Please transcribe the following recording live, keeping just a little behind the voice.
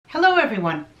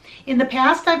everyone. In the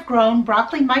past, I've grown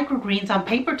broccoli microgreens on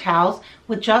paper towels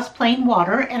with just plain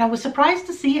water, and I was surprised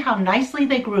to see how nicely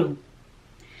they grew.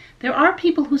 There are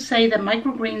people who say that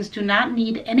microgreens do not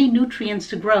need any nutrients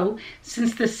to grow,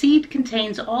 since the seed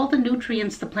contains all the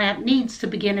nutrients the plant needs to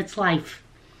begin its life.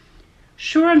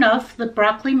 Sure enough, the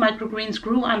broccoli microgreens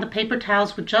grew on the paper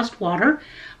towels with just water,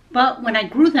 but when I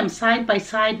grew them side by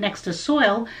side next to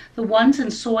soil, the ones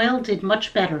in soil did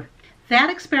much better. That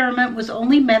experiment was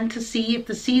only meant to see if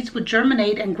the seeds would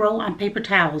germinate and grow on paper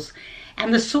towels,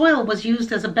 and the soil was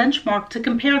used as a benchmark to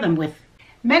compare them with.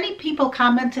 Many people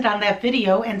commented on that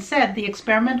video and said the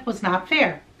experiment was not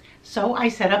fair, so I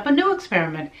set up a new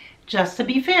experiment, just to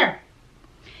be fair.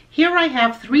 Here I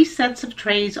have 3 sets of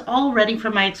trays all ready for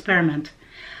my experiment.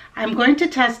 I'm going to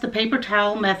test the paper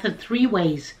towel method 3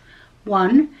 ways.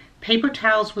 1. Paper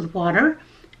towels with water.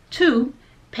 2.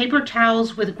 Paper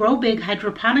towels with Grow Big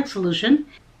hydroponic solution.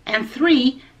 And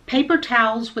 3. Paper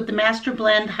towels with the Master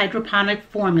Blend hydroponic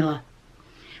formula.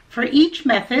 For each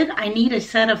method, I need a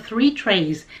set of 3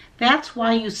 trays. That's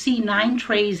why you see 9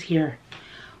 trays here.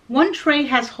 One tray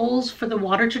has holes for the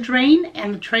water to drain,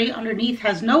 and the tray underneath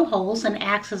has no holes and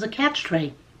acts as a catch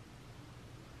tray.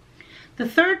 The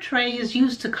third tray is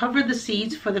used to cover the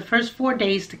seeds for the first 4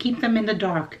 days to keep them in the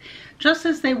dark, just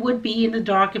as they would be in the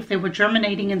dark if they were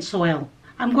germinating in soil.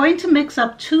 I'm going to mix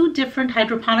up 2 different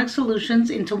hydroponic solutions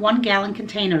into 1-gallon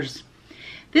containers.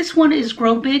 This one is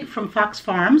Grow Big from Fox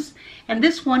Farms, and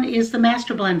this one is the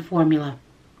Master Blend formula.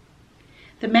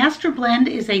 The Master Blend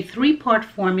is a 3-part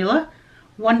formula,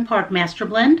 1 part Master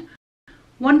Blend,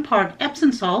 1 part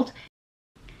Epsom salt,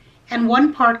 and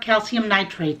 1 part calcium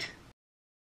nitrate.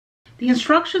 The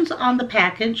instructions on the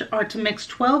package are to mix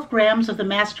 12 grams of the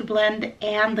Master Blend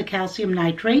and the calcium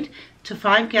nitrate to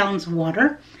 5 gallons of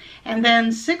water, and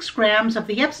then 6 grams of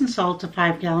the Epsom salt to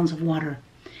 5 gallons of water.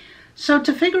 So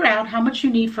to figure out how much you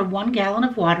need for 1 gallon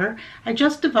of water, I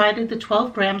just divided the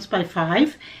 12 grams by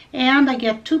 5, and I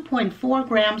get 2.4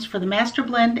 grams for the Master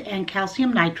Blend and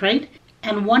calcium nitrate,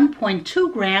 and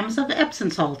 1.2 grams of Epsom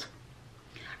salt.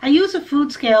 I use a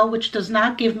food scale which does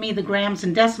not give me the grams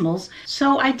and decimals,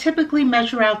 so I typically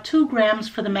measure out 2 grams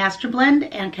for the Master Blend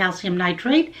and calcium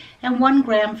nitrate and 1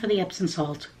 gram for the Epsom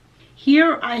salt.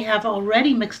 Here I have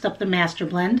already mixed up the Master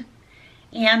Blend,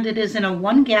 and it is in a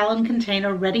 1-gallon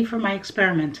container ready for my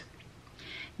experiment.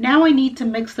 Now I need to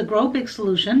mix the Grow Big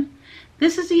solution.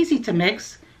 This is easy to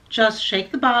mix. Just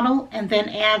shake the bottle and then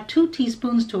add 2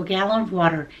 teaspoons to a gallon of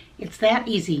water. It's that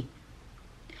easy.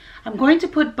 I'm going to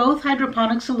put both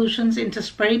hydroponic solutions into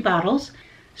spray bottles,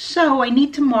 so I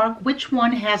need to mark which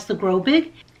one has the Grow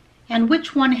Big and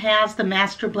which one has the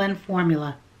Master Blend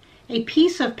formula. A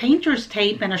piece of painter's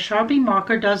tape and a Sharpie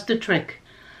marker does the trick.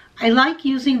 I like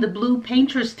using the blue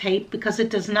painter's tape because it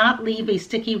does not leave a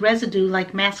sticky residue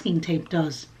like masking tape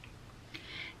does.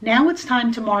 Now it's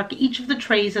time to mark each of the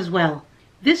trays as well.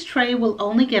 This tray will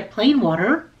only get plain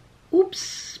water.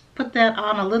 Oops, put that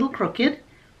on a little crooked.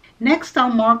 Next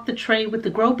I'll mark the tray with the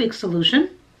Grow Big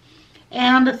solution.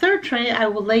 And the third tray I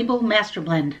will label Master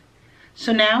Blend.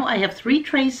 So now I have 3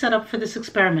 trays set up for this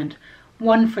experiment.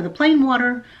 1 for the plain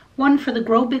water, 1 for the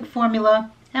Grow Big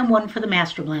formula, and 1 for the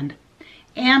Master Blend.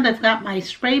 And I've got my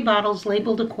spray bottles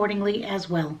labeled accordingly as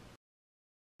well.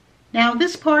 Now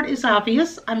this part is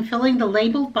obvious. I'm filling the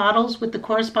labeled bottles with the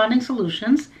corresponding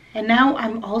solutions, and now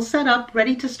I'm all set up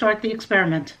ready to start the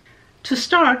experiment. To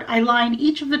start, I line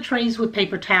each of the trays with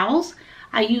paper towels.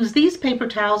 I use these paper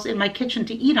towels in my kitchen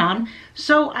to eat on,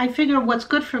 so I figure what's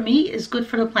good for me is good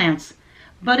for the plants.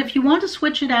 But if you want to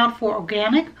switch it out for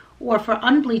organic or for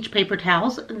unbleached paper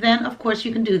towels, then of course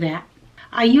you can do that.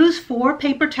 I use 4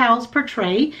 paper towels per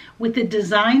tray with the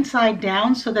design side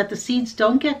down so that the seeds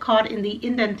don't get caught in the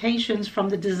indentations from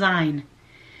the design.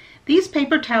 These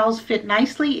paper towels fit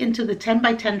nicely into the 10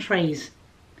 by 10 trays.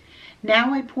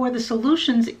 Now I pour the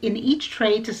solutions in each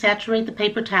tray to saturate the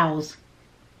paper towels.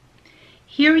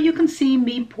 Here you can see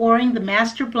me pouring the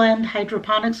Master Blend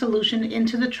hydroponic solution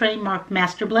into the tray marked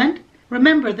Master Blend.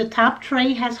 Remember, the top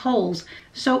tray has holes,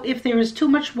 so if there is too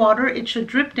much water, it should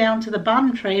drip down to the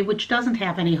bottom tray, which doesn't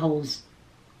have any holes.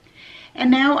 And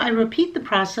now I repeat the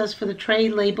process for the tray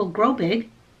labeled Grow Big.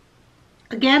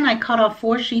 Again, I cut off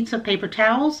 4 sheets of paper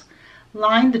towels,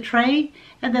 line the tray,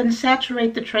 and then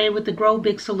saturate the tray with the Grow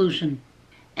Big solution.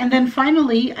 And then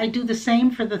finally, I do the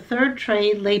same for the third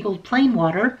tray labeled Plain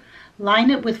Water, line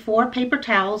it with 4 paper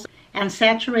towels, and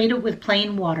saturate it with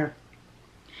plain water.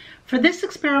 For this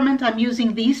experiment, I'm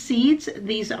using these seeds.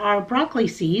 These are broccoli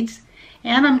seeds,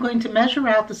 and I'm going to measure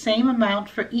out the same amount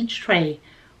for each tray,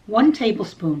 1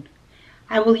 tablespoon.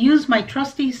 I will use my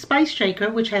trusty spice shaker,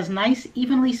 which has nice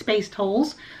evenly spaced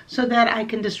holes, so that I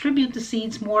can distribute the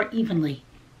seeds more evenly.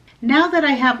 Now that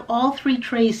I have all 3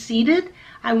 trays seeded,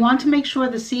 I want to make sure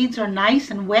the seeds are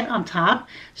nice and wet on top,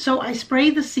 so I spray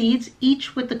the seeds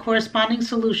each with the corresponding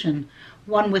solution,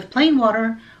 one with plain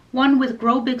water, one with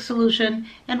Grow Big solution,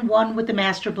 and one with the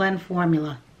Master Blend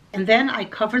formula. And then I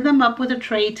cover them up with a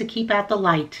tray to keep out the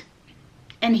light.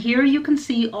 And here you can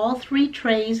see all 3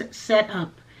 trays set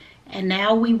up. And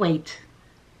now we wait.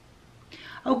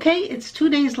 Okay, it's 2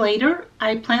 days later.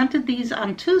 I planted these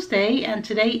on Tuesday and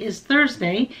today is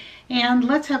Thursday. And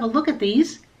let's have a look at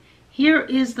these. Here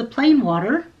is the plain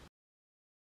water.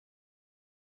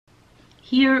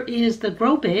 Here is the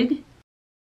Grow Big.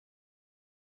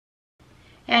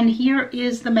 And here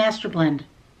is the Master Blend.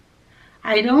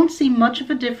 I don't see much of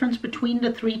a difference between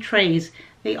the 3 trays.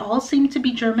 They all seem to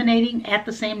be germinating at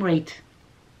the same rate.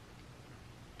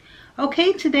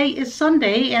 Okay, today is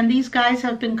Sunday and these guys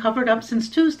have been covered up since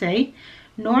Tuesday.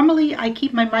 Normally I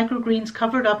keep my microgreens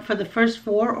covered up for the first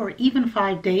 4 or even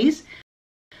 5 days.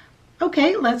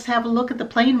 Okay, let's have a look at the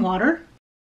plain water.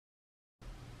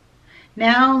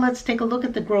 Now let's take a look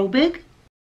at the Grow Big.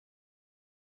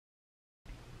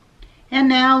 And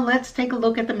now let's take a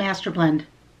look at the Master Blend.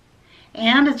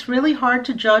 And it's really hard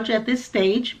to judge at this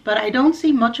stage, but I don't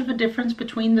see much of a difference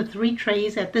between the 3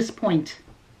 trays at this point.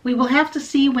 We will have to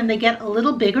see when they get a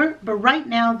little bigger, but right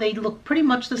now they look pretty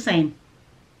much the same.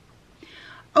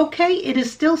 Okay, it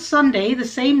is still Sunday, the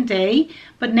same day,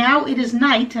 but now it is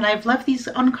night and I've left these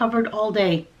uncovered all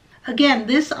day. Again,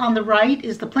 this on the right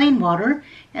is the plain water,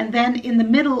 and then in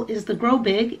the middle is the Grow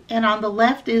Big, and on the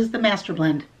left is the Master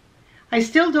Blend. I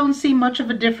still don't see much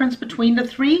of a difference between the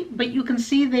 3, but you can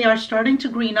see they are starting to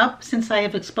green up since I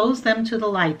have exposed them to the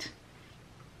light.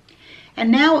 And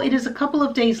now it is a couple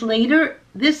of days later.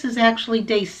 This is actually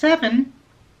day 7,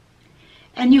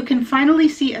 and you can finally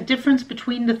see a difference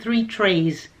between the 3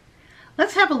 trays.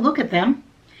 Let's have a look at them.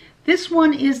 This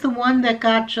one is the one that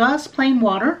got just plain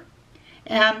water,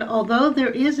 and although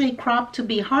there is a crop to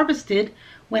be harvested,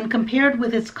 when compared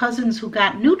with its cousins who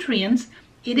got nutrients,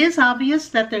 it is obvious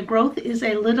that their growth is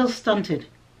a little stunted.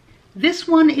 This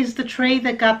one is the tray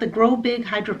that got the Grow Big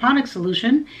hydroponic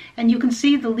solution, and you can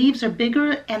see the leaves are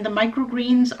bigger and the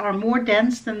microgreens are more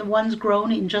dense than the ones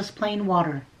grown in just plain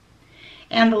water.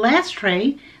 And the last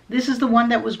tray, this is the one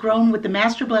that was grown with the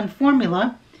Master Blend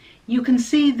formula. You can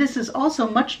see this is also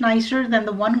much nicer than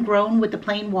the one grown with the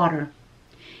plain water.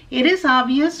 It is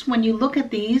obvious when you look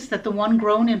at these that the one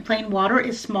grown in plain water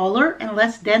is smaller and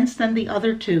less dense than the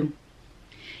other 2.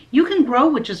 You can grow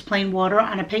with just plain water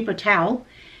on a paper towel,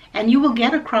 and you will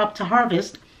get a crop to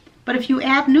harvest, but if you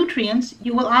add nutrients,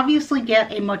 you will obviously get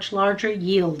a much larger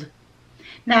yield.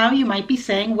 Now you might be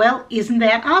saying, well, isn't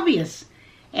that obvious?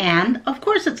 And of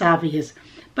course it's obvious,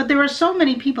 but there are so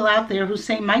many people out there who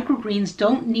say microgreens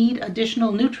don't need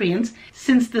additional nutrients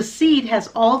since the seed has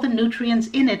all the nutrients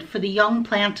in it for the young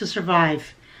plant to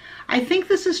survive. I think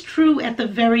this is true at the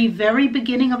very, very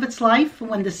beginning of its life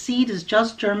when the seed is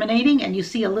just germinating and you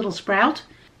see a little sprout.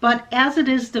 But as it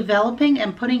is developing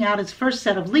and putting out its first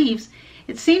set of leaves,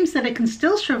 it seems that it can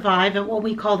still survive at what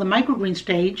we call the microgreen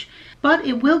stage, but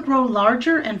it will grow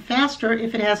larger and faster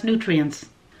if it has nutrients.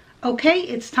 Okay,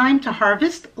 it's time to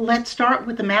harvest. Let's start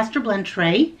with the Master Blend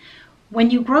tray. When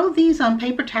you grow these on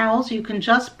paper towels, you can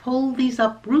just pull these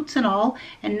up, roots and all,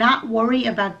 and not worry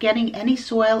about getting any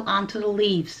soil onto the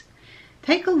leaves.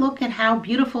 Take a look at how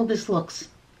beautiful this looks.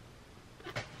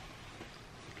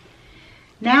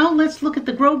 Now let's look at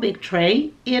the Grow Big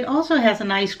tray. It also has a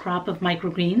nice crop of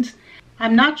microgreens.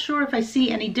 I'm not sure if I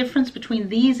see any difference between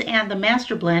these and the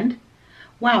Master Blend.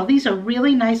 Wow, these are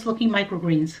really nice looking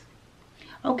microgreens.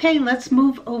 Okay, let's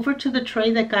move over to the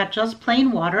tray that got just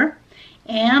plain water.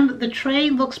 And the tray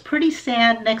looks pretty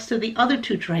sad next to the other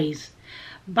 2 trays.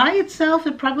 By itself,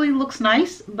 it probably looks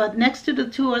nice, but next to the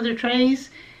 2 other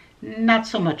trays, not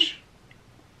so much.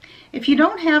 If you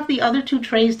don't have the other 2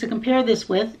 trays to compare this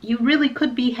with, you really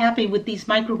could be happy with these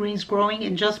microgreens growing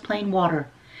in just plain water.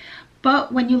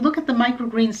 But when you look at the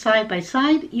microgreens side by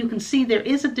side, you can see there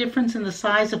is a difference in the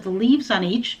size of the leaves on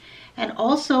each and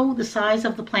also the size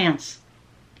of the plants.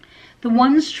 The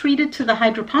ones treated to the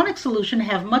hydroponic solution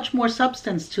have much more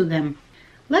substance to them.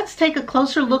 Let's take a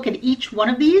closer look at each one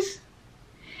of these,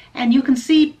 and you can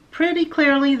see pretty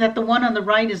clearly that the one on the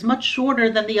right is much shorter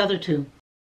than the other 2.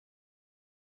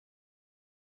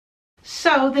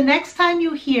 So the next time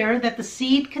you hear that the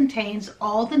seed contains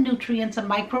all the nutrients a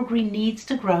microgreen needs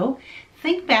to grow,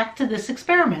 think back to this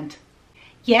experiment.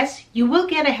 Yes, you will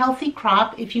get a healthy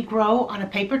crop if you grow on a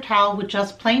paper towel with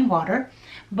just plain water,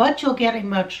 but you'll get a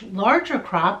much larger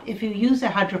crop if you use a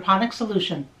hydroponic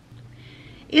solution.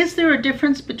 Is there a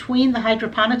difference between the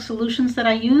hydroponic solutions that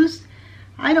I used?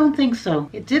 I don't think so.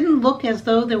 It didn't look as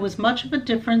though there was much of a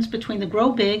difference between the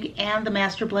Grow Big and the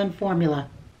Master Blend formula.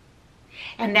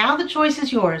 And now the choice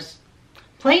is yours.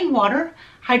 Plain water,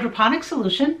 hydroponic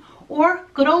solution, or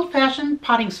good old-fashioned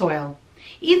potting soil.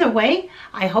 Either way,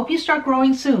 I hope you start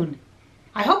growing soon.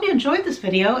 I hope you enjoyed this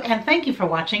video and thank you for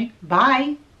watching.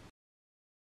 Bye!